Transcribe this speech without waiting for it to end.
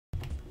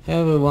Hey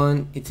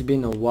everyone, it's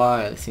been a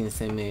while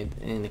since I made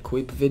an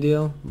equip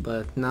video,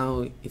 but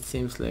now it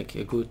seems like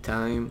a good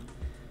time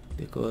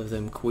because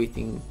I'm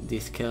quitting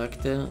this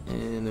character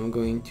and I'm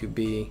going to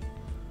be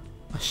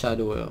a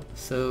shadower.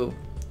 So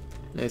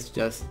let's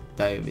just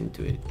dive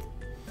into it.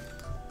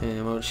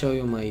 I'll show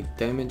you my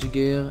damage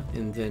gear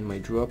and then my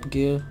drop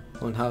gear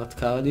on hard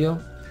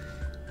cardio.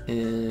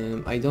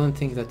 I don't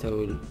think that I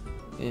will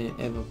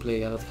ever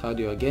play hard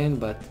cardio again,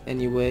 but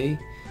anyway,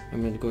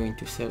 I'm not going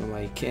to sell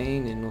my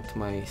cane and not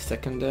my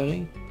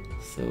secondary,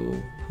 so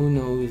who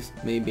knows,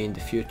 maybe in the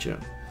future.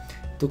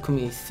 It took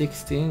me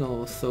 16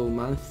 or so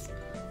months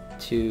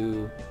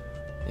to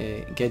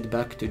get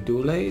back to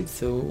Doolade,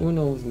 so who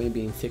knows,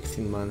 maybe in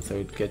 16 months I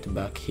would get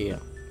back here.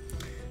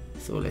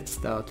 So let's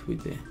start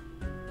with the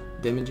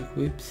damage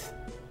equips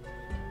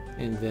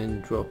and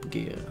then drop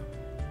gear.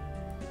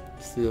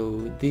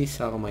 So these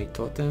are my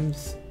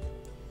totems,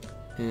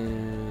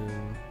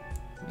 and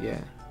yeah,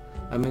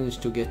 I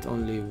managed to get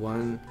only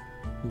one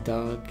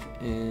dark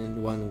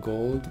and one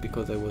gold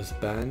because I was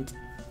banned,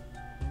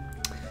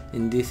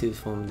 and this is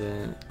from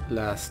the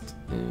last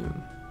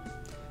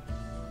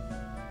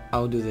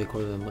how do they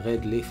call them,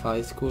 Red Leaf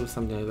High School,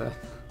 something like that.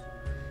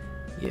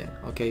 Yeah,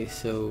 okay,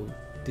 so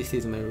this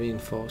is my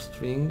reinforced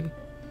ring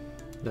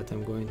that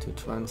I'm going to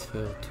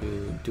transfer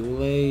to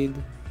Doolade.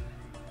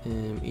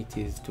 It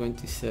is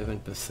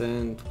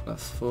 27%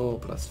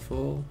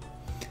 +4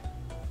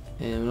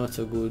 I'm not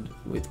so good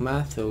with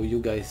math, so you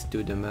guys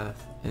do the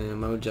math.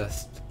 I'll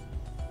just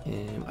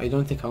I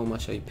don't think how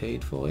much I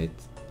paid for it,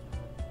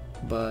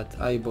 but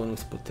I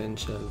bonus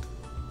potential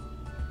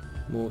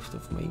most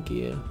of my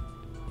gear.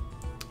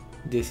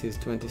 This is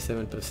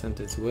 27%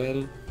 as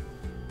well.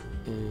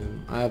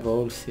 I have a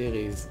whole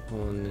series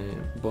on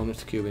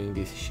bonus cubing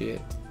this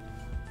shit.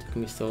 Took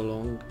me so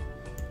long,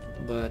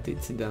 but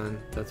it's done.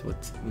 That's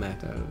what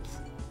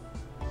matters.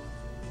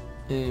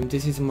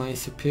 This is my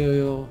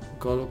superior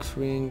Golox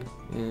ring.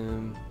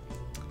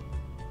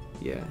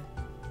 Yeah,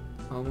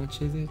 how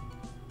much is it?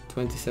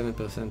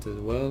 27% as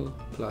well,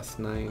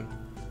 +9.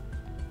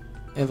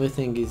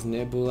 Everything is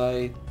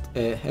nebulite.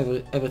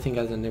 Everything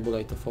has a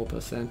nebulite of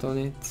 4% on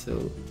it,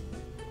 so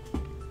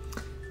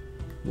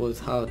was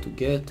hard to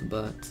get,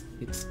 but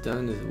it's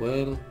done as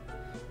well.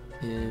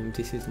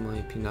 This is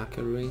my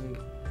pinnacle ring.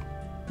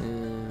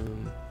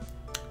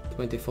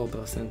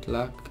 24%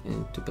 luck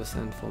and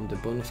 2% from the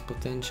bonus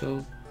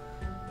potential.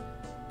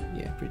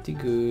 Yeah, pretty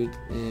good.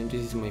 And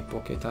this is my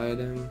pocket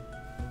item.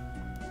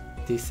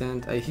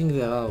 Decent. I think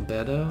there are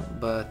better,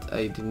 but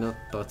I did not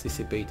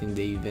participate in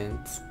the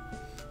events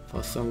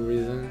for some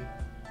reason.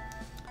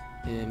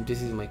 And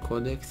this is my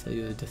codex. I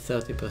used the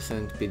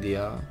 30%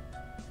 PDR.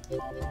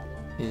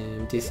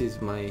 And this is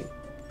my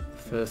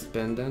first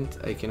pendant.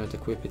 I cannot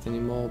equip it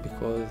anymore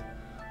because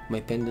my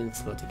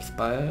pendant's not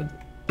expired.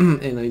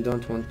 And I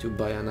don't want to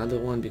buy another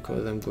one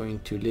because I'm going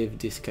to leave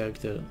this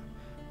character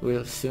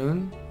real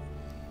soon.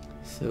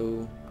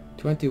 So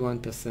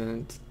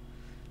 21%.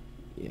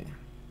 Yeah,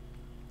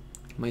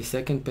 my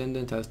second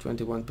pendant has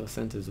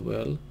 21% as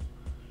well.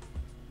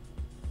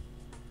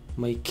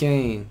 My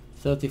cane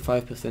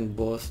 35%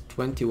 boss,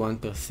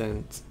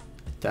 21%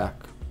 attack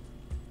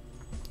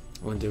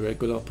on the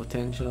regular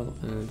potential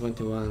and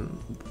 21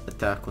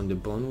 attack on the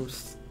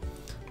bonus.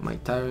 My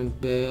tyrant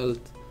belt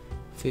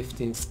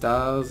 15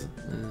 stars,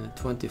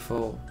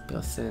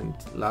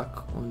 24%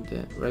 luck on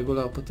the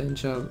regular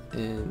potential,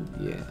 and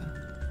yeah,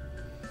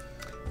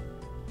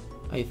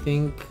 I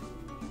think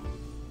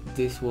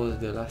this was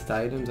the last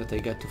item that I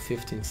got to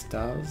 15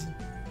 stars.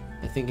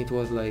 I think it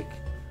was like,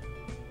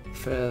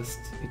 first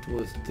it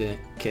was the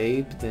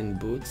cape, then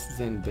boots,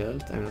 then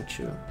belt, I'm not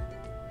sure.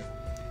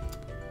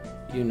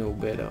 You know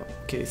better.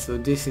 Okay, so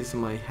this is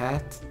my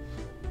hat,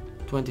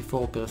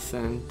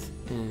 24%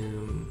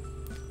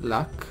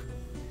 luck,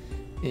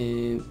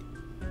 and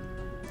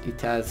it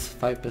has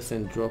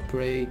 5% drop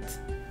rate.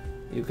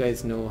 You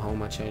guys know how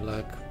much I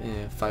like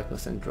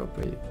 5% drop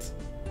rate.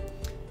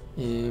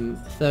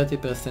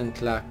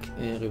 30% luck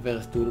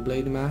reverse dual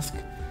blade mask.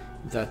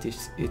 That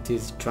is, it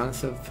is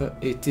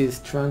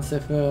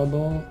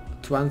transferable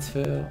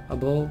through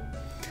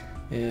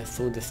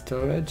the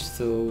storage,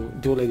 so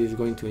Doolade is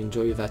going to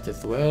enjoy that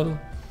as well.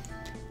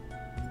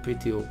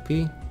 Pretty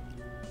OP.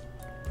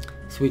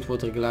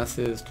 Sweetwater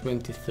glasses,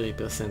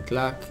 23%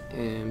 luck,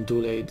 and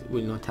Doolade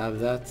will not have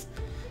that.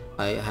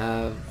 I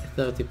have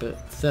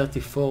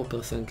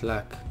 34%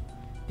 luck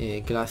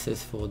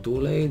glasses for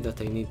Doolade that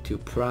I need to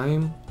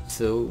prime,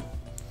 so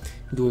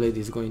Doolade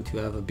is going to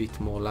have a bit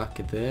more luck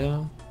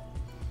there.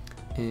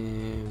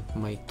 And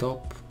my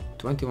top,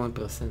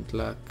 21%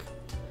 luck,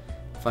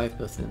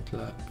 5%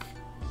 luck.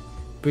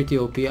 Pretty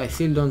OP. I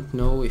still don't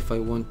know if I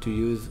want to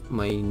use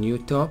my new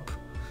top,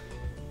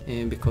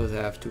 and because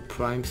I have to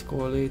prime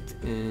scroll it,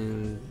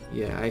 and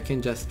yeah, I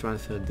can just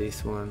transfer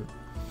this one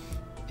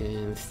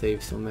and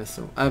save some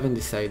meso. I haven't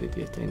decided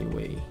yet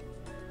anyway.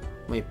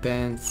 My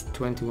pants,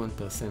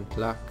 21%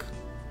 luck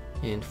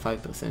and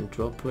 5%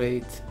 drop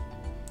rate.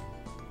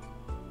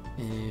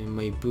 And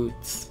my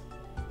boots,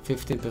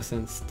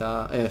 15%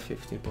 star,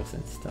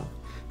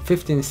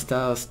 15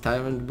 stars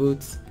Tyrant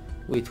boots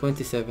with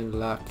 27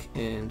 luck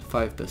and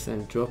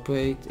 5% drop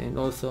rate, and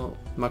also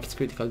max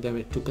critical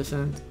damage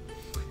 2%.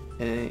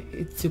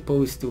 It's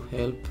supposed to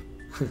help.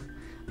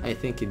 I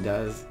think it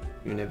does,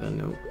 you never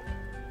know.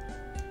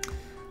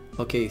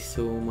 Okay,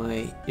 so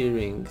my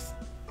earrings,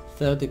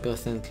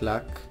 30%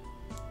 luck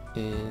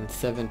and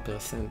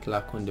 7%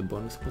 luck on the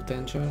bonus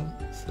potential,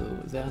 so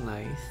they're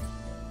nice.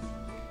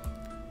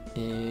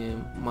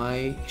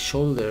 My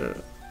shoulder,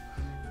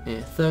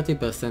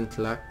 30%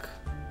 luck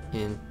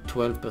and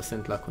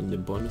 12% luck on the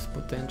bonus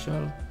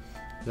potential,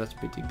 that's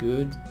pretty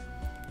good.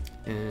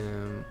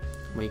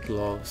 My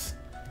gloves,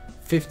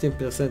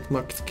 15%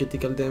 max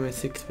critical damage,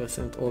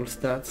 6% all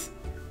stats,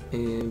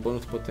 and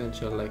bonus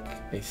potential, like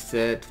I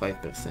said,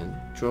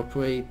 5% drop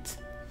rate.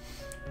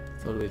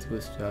 It's always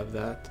good to have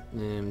that.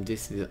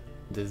 This is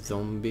the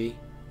zombie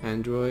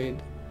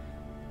android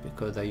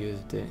because I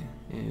used the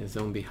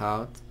zombie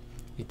heart.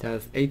 It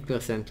has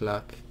 8%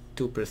 luck,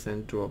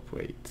 2% drop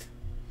rate.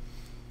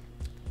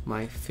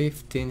 My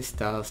 15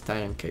 stars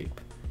Tyrant cape,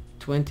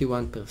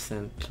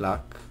 21%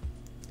 luck,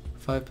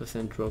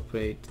 5% drop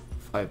rate,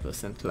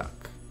 5%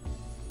 luck.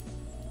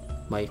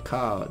 My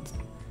card,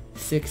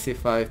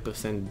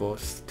 65%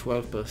 boss,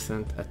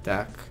 12%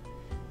 attack,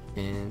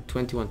 and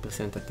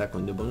 21% attack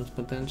on the bonus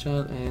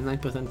potential, and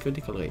 9%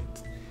 critical rate.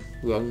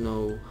 We all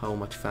know how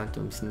much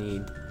phantoms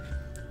need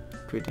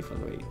critical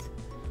rate.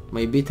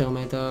 My bitter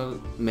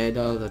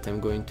medal that I'm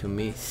going to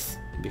miss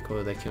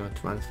because I cannot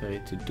transfer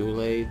it to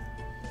Duelade.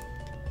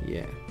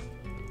 Yeah.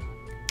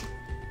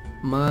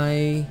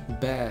 My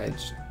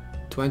badge,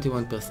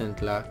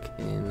 21% luck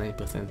and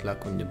 9%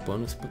 luck on the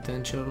bonus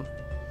potential.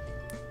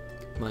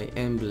 My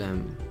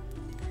emblem,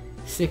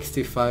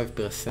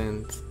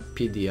 65%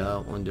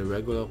 PDR on the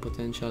regular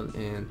potential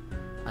and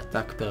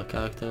attack per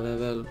character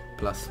level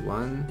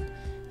 +1, so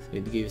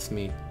it gives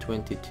me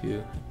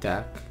 22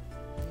 attack.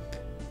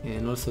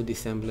 And also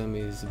this emblem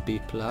is B+,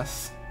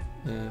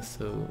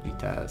 so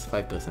it has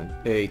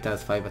 5%. It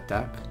has 5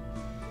 attack.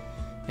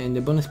 And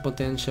the bonus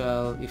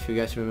potential, if you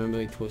guys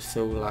remember, it was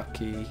so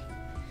lucky.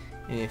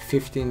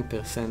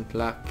 15%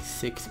 luck,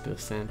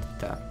 6%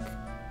 attack.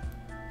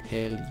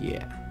 Hell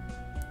yeah.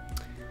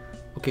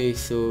 Okay,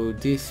 so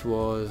this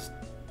was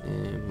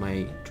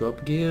my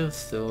drop gear,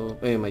 so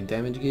my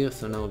damage gear.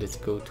 So now let's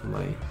go to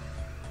my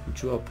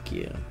drop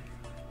gear.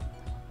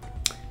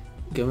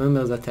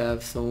 Remember that I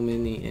have so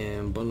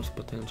many bonus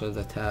potentials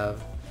that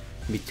have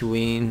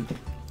between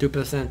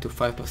 2% to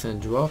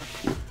 5% drop,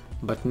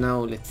 but now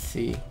let's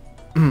see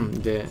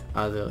the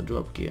other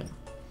drop gear.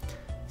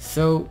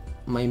 So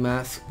my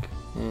mask,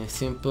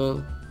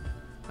 simple,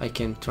 I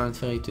can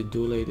transfer it to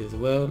Duelade as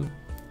well,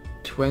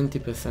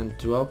 20%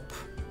 drop.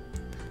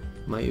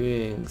 My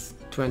earrings,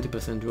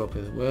 20% drop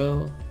as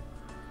well.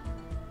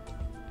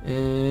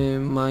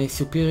 My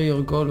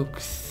superior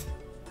Golux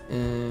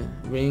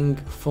ring,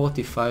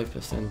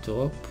 45%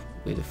 drop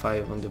with a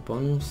 5 on the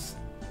bonus.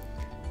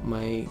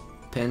 My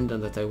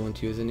pendant that I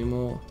won't use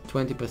anymore,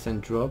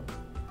 20% drop,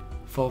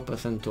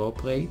 4%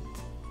 drop rate,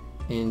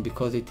 and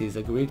because it is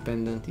a grid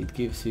pendant it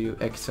gives you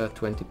extra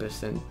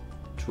 20%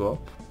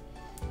 drop.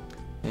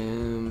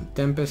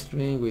 Tempest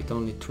ring with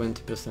only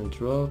 20%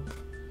 drop.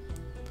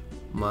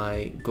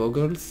 My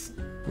goggles,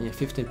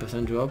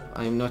 15% drop.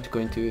 I'm not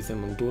going to use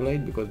them on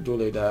Duelade because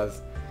Duelade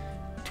has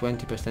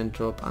 20%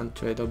 drop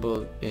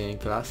untradable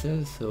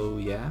glasses, so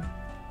yeah.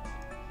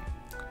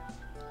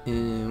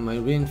 My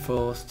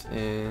reinforced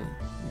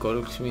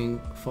Golux ring,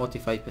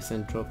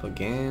 45% drop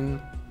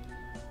again.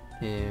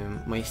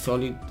 My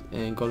solid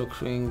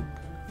Golux ring,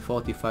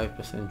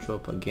 45%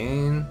 drop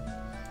again.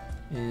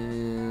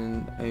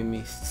 And I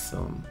missed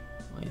some,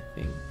 I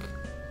think.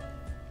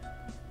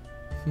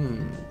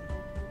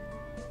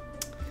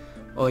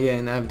 Oh yeah,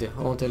 and I have the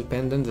hotel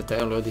pendant that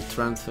I already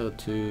transferred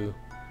to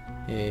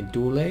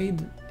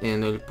Duelade,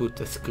 and I'll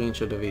put a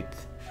screenshot of it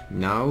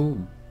now.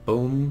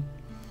 Boom.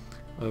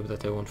 I hope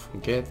that I won't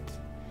forget.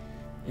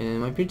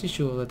 And I'm pretty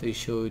sure that I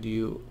showed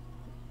you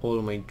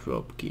all my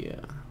drop gear.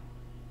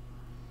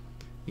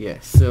 Yeah,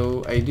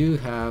 so I do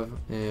have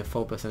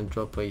 4%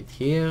 drop rate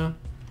here,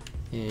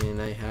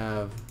 and I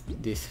have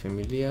this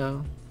familiar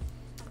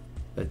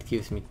that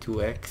gives me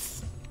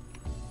 2x.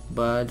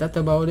 But that's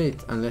about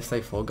it, unless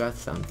I forgot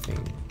something.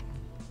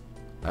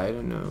 I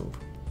don't know.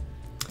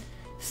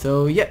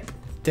 So yep,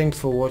 thanks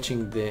for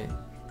watching the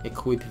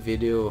equip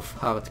video of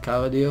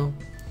HeartCardio.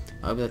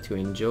 I hope that you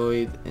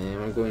enjoyed,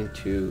 and I'm going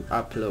to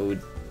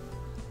upload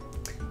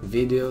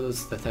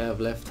videos that I have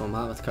left from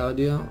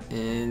HeartCardio,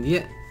 and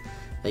yeah,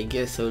 I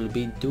guess I'll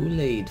be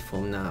Duelade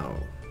from now.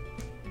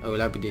 I will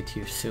update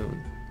you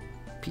soon.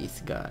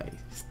 Peace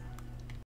guys.